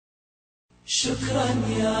شكرا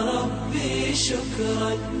يا ربي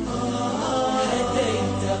شكرا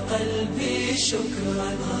هديت قلبي شكرا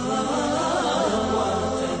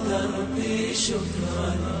نورت دربي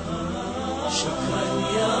شكرا شكرا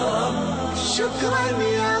يا رب شكرا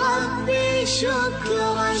يا ربي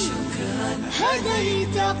شكرا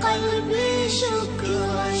هديت قلبي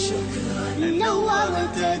شكرا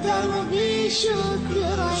نورت دربي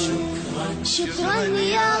شكرا شكرا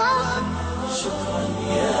يا رب.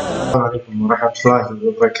 السلام عليكم ورحمة الله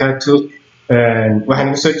وبركاته. waxaan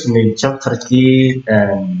ugu soo jirnay chapterkii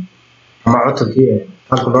ama cutubkii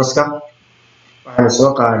calculuska waxaan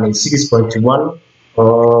soo qaadanay 6.1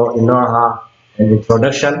 oo inoo ahaa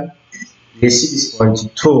introduction iyo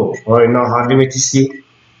 6.2 oo inoo ahaa limitiskii.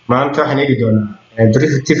 maanta waxaan eegi doonaa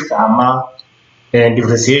derivative-ka ama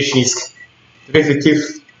differentiationska. derivative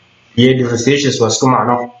iyo differentiations waa isku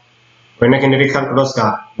macno. وإنك نري calculus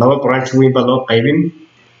كا لو branch وين بدو قايبين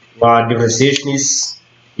differentiations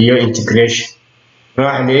iyo integration.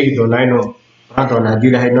 راح نيجي دوناينو هذا نادي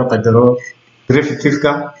له إنه قدروا derivative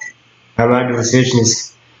كا أما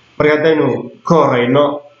differentiations. مرة داينو كور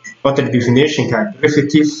إنه what the definition كا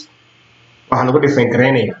derivative وحنقول define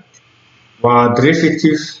كرينيا.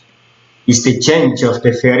 derivative is the change of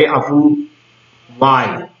the variable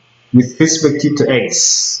y with respect to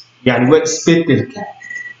x. يعني what expected كا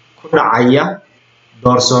كنا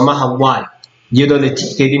دورسومها y iyadoo la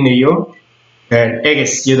tixgelinayo x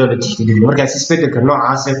iyadoo la tixgelinayo markaas isbedelka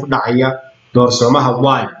noocaas ee ku dhacaya doorsoomaha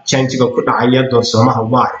y change-ga ku dhacaya doorsoomaha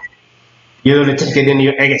y iyadoo la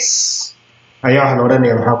tixgelinayo x ayaa waxa la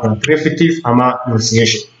odhanayaa maxaa ku derivative ama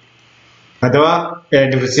differentiation. haddaba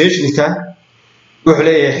differentiation-ka wuxuu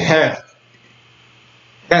leeyahay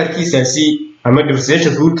xeerkiisaasi ama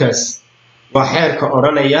differentiation rule-kaas waa xeerka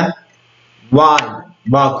odhanaya y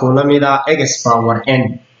baa kula mid ah x power n.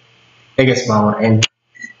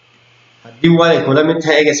 haddii y kula mid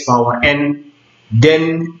tahay x power n then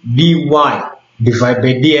dy divided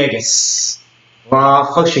by dx waa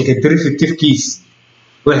functionka derivative-kiis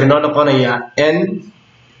wuxuu noo noqonayaa n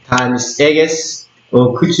times x oo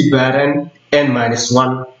ku jibaaran n minus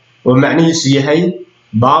 1 oo macnihiisu yahay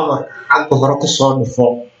powerka xagga hore kusoo dhufo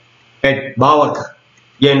powerka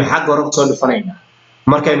yaynu xagga hore kusoo dhufanaynaa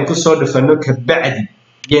markaynu kusoo dhufano kabacdi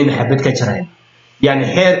yaynu xabad ka jarayna. يعني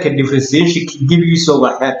حركة differentiation gibigiisa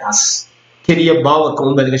waa xeerkaas kaliya powerka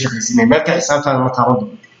un baa laga shaqaysinaya marka xisaabtaan ma taawado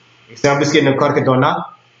example-keena ku arki doonaa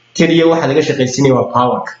kaliya waxa laga shaqaysinaya waa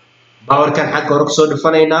powerkan xagga hore kusoo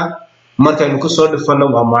dhufanaynaa markaynu kusoo dhufano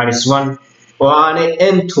waa -1 oo aanay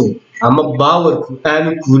n2 ama powerku aanu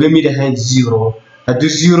kula mid ahayn 0 hadduu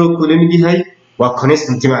 0 kula mid yahay waa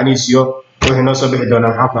constant macnihiisu wuxuu noo soo bixi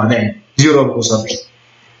doonaa maxaa qaadeen 0 ku soo bixi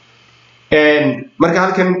marka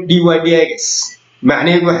halkan dy dx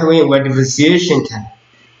معناه واحد هو differentiation كان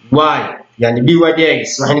y يعني dy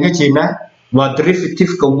dx waxaan ka jeednaa waa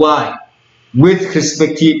derivative ka y with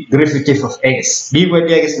respect to derivative of x. dy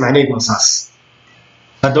dx معناه waa saas.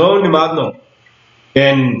 haddaba nimaadno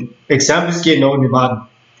examples keena oo nimaadno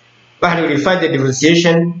waxaan verify the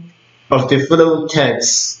differentiation of the following terms.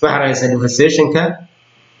 waxaan haysaa differentiation ka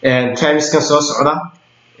terms ka soo socda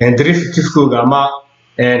derivative kooga ama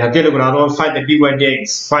haddii lagu raado find the dy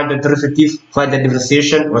dx find the derivative find the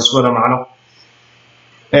differentiation waswada macno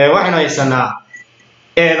waxaan haysanaa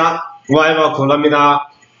eeda y baa kula mid ah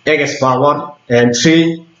x power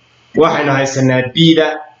 3 waxaan haysanaa b da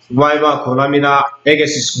y baa kula mid ah x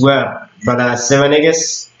square plus 7x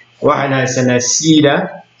waxaan haysanaa c da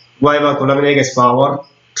y baa kula mid ah x power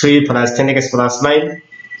 3 plus 10x plus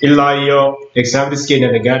 9 ilaa iyo exampleskeena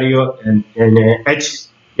la gaarayo h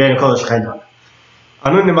yaynu ka wada shaqayn doonaa.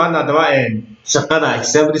 anu nimaadna haddaba shaqada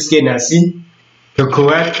exampleskenaasi ka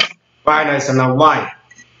koowaad waxaan haysanaa y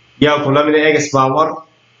yaa kula mid ah x power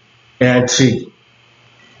 3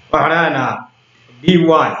 waxaan haynaa dy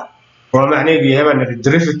waa macnaheedu yahay baan nidhi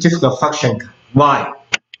derivative-ka functionka y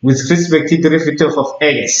with respect to derivative of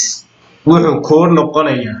x wuxuu kuu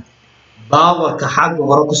noqonayaa powerka xagga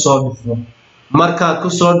hore kusoo dhufo markaad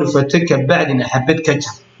kusoo dhufato kabacdina xabad ka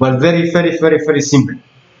jar waa very simple.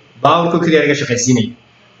 باوركو كلي laga shaqaysiinay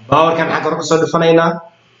باورkan xaq hore kusoo dhufanaynaa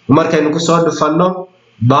markaynu kusoo dhufano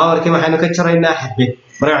باورkan waxaynu ka jaraynaa xabad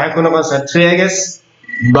marka waxay ku noqonaysaa 3x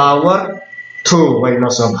power 2 way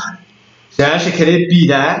noo soo baxay. saasha kale b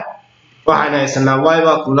da waxaan haysanaa y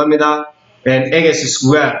baa kula mid ah x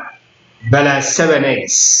square plus 7x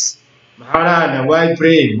maxaana y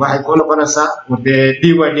prime waxay ku noqonaysaa dy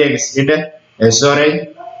dx ida sorry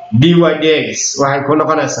dy dx waxay ku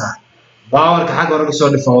noqonaysaa باورka xaq hore kusoo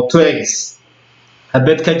dhufo 2x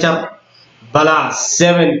habad ka jar plus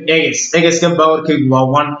 7x x ka باورkaygu waa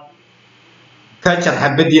 1 كجر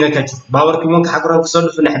حبدينا كجر باور كمون كحقرا كسر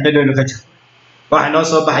في حبدينا كجر واحد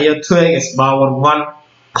نصب حياة 2x power 1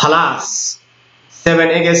 plus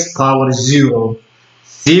 7x power 0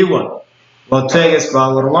 C1 و 2x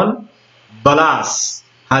power 1 plus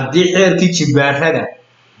هدي حير كي جبارها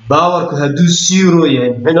باور كهدو 0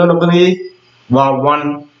 يعني حنا نقولي و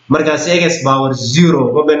 1 مركز x power 0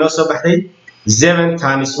 وبنصب حي 7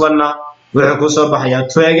 times 1 وحكو صب حياة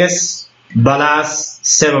 2x plus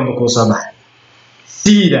 7 بكو صب حي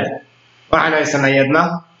C ده وحنا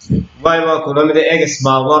يسمينا y equal to x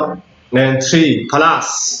power 3 plus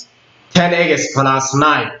 10x plus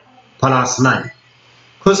 9 plus 9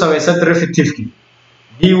 كوسا ويسا derivative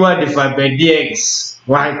dy divided by dx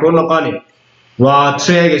وحيكون نقاني و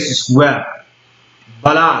 3x square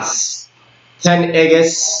plus 10x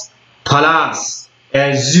plus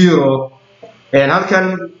 0 and how can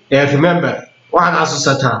remember واحد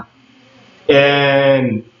عصوصتها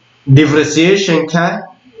and differentiation can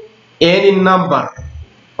any number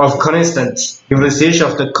of constant differentiation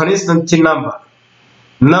of the constant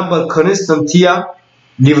number constant here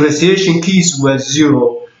differentiation keys were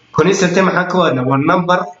 0 constant maxaa ka wadna waa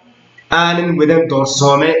number aanan within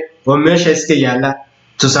doorsome oo meesha iska yaala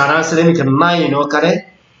tusaale sida ninka 9 oo kale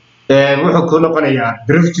wuxuu ku noqonayaa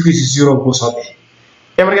derivative 0 ku soo bixi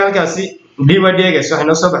marka halkaasi dy dx waxa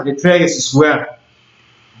noo soo baxday 3x square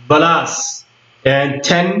plus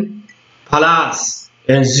 10 plus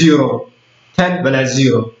 0 10 plus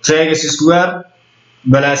 0 3x square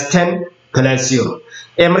plus 10 plus 0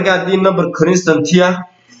 marka hadii number constant here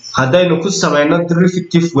hadaynu ku sameeyno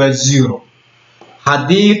derivative waa 0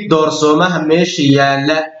 hadii doorsoomaha meesha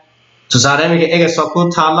yaala tusaale imiga x oo ku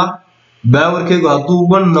taala powerkeegu haduu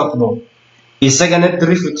 1 noqdo isagana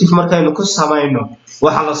derivative markaynu ku sameeyno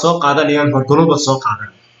waxa la soo qaadanayaan horguluba soo qaadan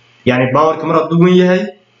yani powerka mar haduu 1 yahay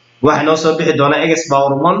waxa noo soo bixi doona x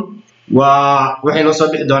power 1 waxay noo soo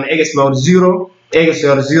bixi doona x power 0 x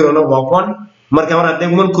power 0 no waa 1 marka mar haday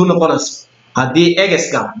 1 ku noqonayso hadii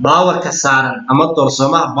x ka powerka saaran ama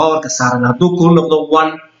doorsoomaha powerka saaran haduu ku noqdo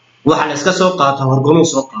 1 waxa la iska soo qaato horgulu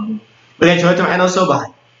soo qaado marka jawaabta waxay noo soo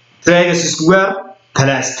baxay 3x square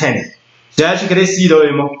plus 10 saashi kale sidoo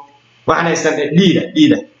imo waxana istan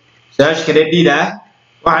dhida saashi kale dhida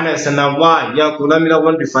waxana istan y yaa ku la mid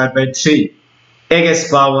 1 divided by 3 x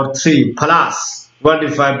power 3 plus 1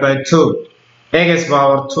 divided by 2 x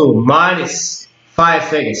power 2 minus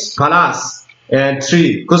 5x plus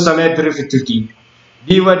 3 kusamee derivative dy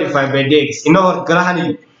divided by dx ina horgalahani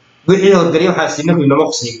wixii horgalay waxa sinagu inoo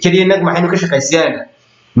qosay kaliya nag maxaynu ka shaqaysiyaan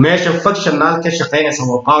meesha functional ka shaqeynaysa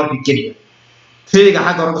waa powerka kaliya 3 ga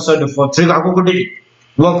xagga hore soo dhifo 3 ga xagga ku dhici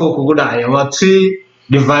 1 ku kugu dhacaya waa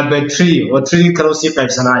 3 divided by 3 oo 3 kala sii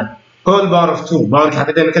qaybsanay whole power of 2 powerka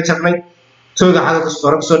xagga ka jarnay 2 ga xagga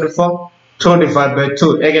soo dhifo 2 divided by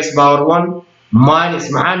 2 x power 1 minus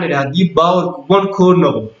maxaan nidhaahdaa hadii power 1 ku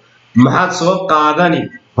noqdo maxaad soo qaadani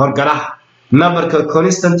horgalaha numberka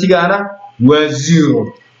constantigaana waa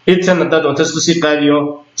 0 intan dad oo tasku si qaadiyo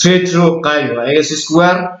 3 true qaadiyo x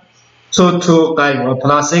square 2 qaadiyo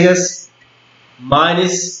plus x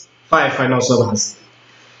minus 5 aynu soo baxay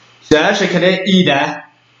su'aasha kale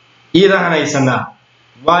ida hanaysanaa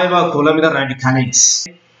y baa ku la mid ah radical x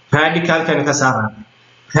radical kan ka saarana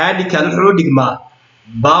radical wuxuu dhigmaa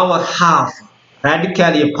power half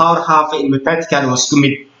radical iyo power half in mathematical waa isku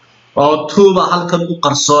mid oo 2 ba halkan u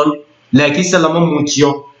qarsoon laakiin se lama muujiyo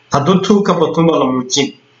hadduu 2 ka bato ma la muujin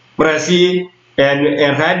markaasi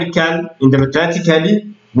radical in the mathematically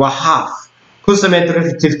waa half ku samee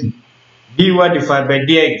derivative dy divided by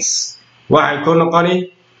dx waxay ku noqoni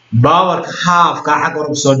power half ka xaq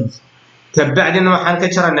hore soo dhig tabacdina waxaan ka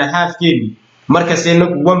jaranaa half keeni markaas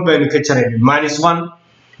inagu 1 baynu ka jaraynaa minus 1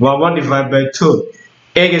 waa 1 divided by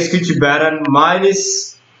 2 x ku jibaaran minus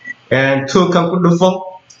 2 kan ku dhufo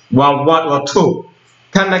waa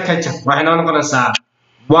 2 kana ka jar waxay noqonaysaa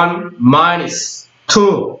 1 minus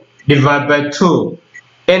 2 divided by 2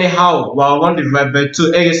 anyhow waa 1 divided by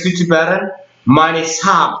 2 x ku jibaaran minus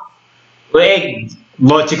half egg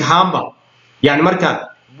logic hamba yani marka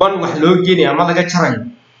 1 wax loo geeyay ama laga jarayo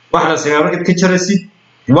waxa la sameeyaa marka ka jaraysid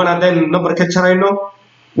 1 haday number ka jarayno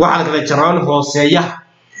waxa la kala jaraan hooseeya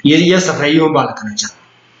iyo sareeyo baa la kala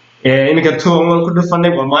jaraa iminka 2 1 ku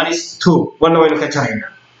dhufanay waa minus 2 1 waynu ka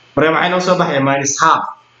jaraynaa marka maxay noo soo baxay minus half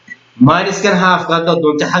minus kan half ka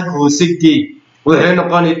doonta xag hoose geey wuxuu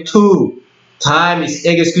noqonay 2 times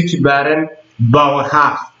x ku jibaaran power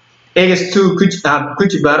half x2 ku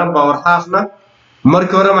jibaaran power half na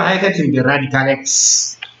marka hore maxay ka timid radical x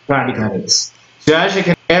su'aasha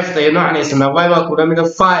ka f ta noocan isna y baa ku dhamida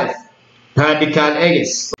 5 radical x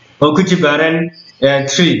oo ku jibaaran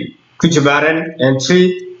 3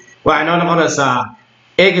 waxayna noqonaysaa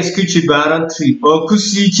x ku jibaaran 3 oo ku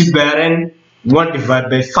sii jibaaran 1 divided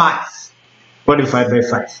by 5 1 divided by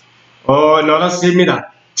 5 oo noola sii mida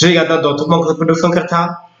 3 ga dad doonto ma ku dhufan kartaa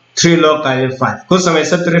 3 loo qaybiyo 5 ku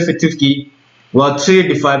samaysa derivative-kii waa 3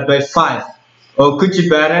 divided by 5 oo ku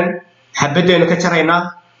jibaaran xabadeenu ka jaraynaa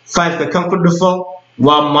 5 ka kan ku dhufo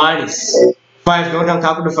waa minus 5 ka markaan ka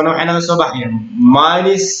ku dhufano waxay naga soo baxayaan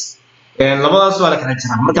minus labadaas waa la kala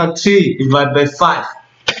jaraa markaan 3 divided by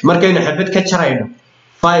 5 markaynu xabad ka jarayno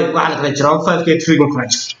 5 waxa la kala jaraa 5 ka 3 ku kala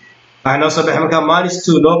jaro waxay noo soo baxay markaan minus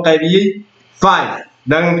 2 loo qaybiyay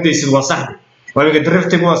 5 daagan gudaysid waa sax waa mid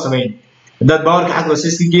derivative waa sameeyay dad powerka xaq hoose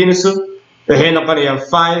iska geenayso waxay noqonayaan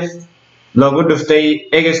 5 loogu dhuftay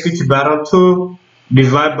x ku jibaaran 2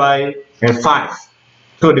 divided by 5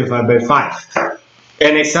 2 divided by 5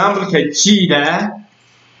 an example ka jida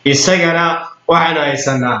isagana waxaanu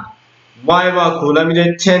haysanaa y baa kula mid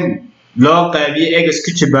 10 loo qaybiyay x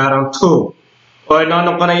ku jibaaran 2 oo inoo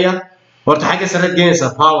noqonaya horta xagga sare geenaysa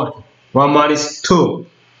powerka waa minus 2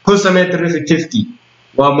 ku samee derivative-kii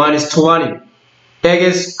waa minus 20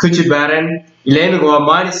 x ku jibaaran ilaa waa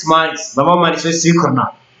minus laba minus way sii kornaa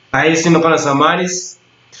waxay sii noqonaysaa minus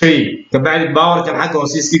 3 kabacdi powerkan xagga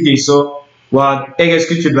hoose iska geyso waa x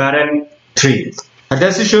ku jibaaran 3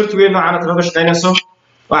 haddii si short way noocan kala shaqeynayso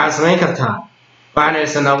waxaad samayn kartaa waxaan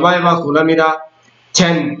haysanaa y baa kula mid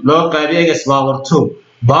 10 loo qaybiyay x power 2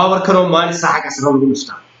 power kano minus xagga sare lagu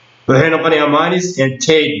dhuftaa waxay noqonayaa minus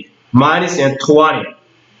 10 minus 20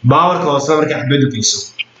 power ka hoose marka xabadu geyso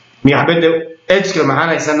xabada h ka maxaan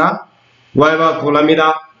haysanaa y baa kula mid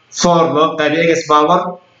 4 loo qaybiyay x power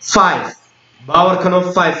 5 power kano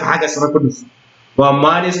 5 xagga sare ku dhufo waa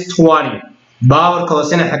minus 20 power ka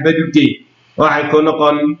hoose xabadu gey waxay ku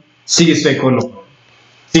noqon 6 bay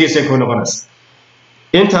ku noqonaysaa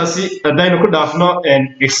intaasi hadaynu ku dhaafno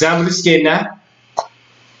exampleskeena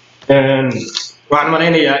waxaan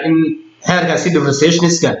maraynayaa in xeerkaasi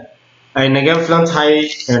differentiationska ay naga filan tahay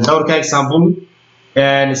dhowrka example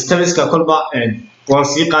stepska kolba waan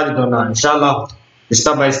sii qaadi doonaa insha Allah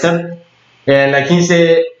step by step laakiinse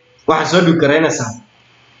waxa soo dhig garaynaysaa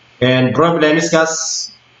problemskaas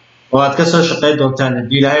oo aad ka soo shaqeyn doontaan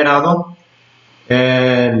haddii Ilaahay raado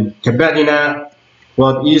kabacdina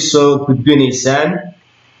waad ii soo gudbinaysaan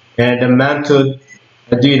dhammaantood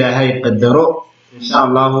haddii Ilaahay qadaro insha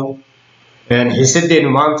Allah xiisadeenu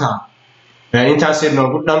maanta intaas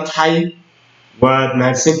noogu dhan tahay waad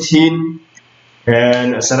mahadsantihiin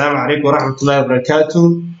assalaamu calaykum waraxmatullaahi wabarakaatuh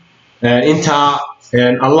inta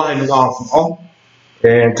Allah inagu anfaco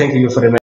thank you for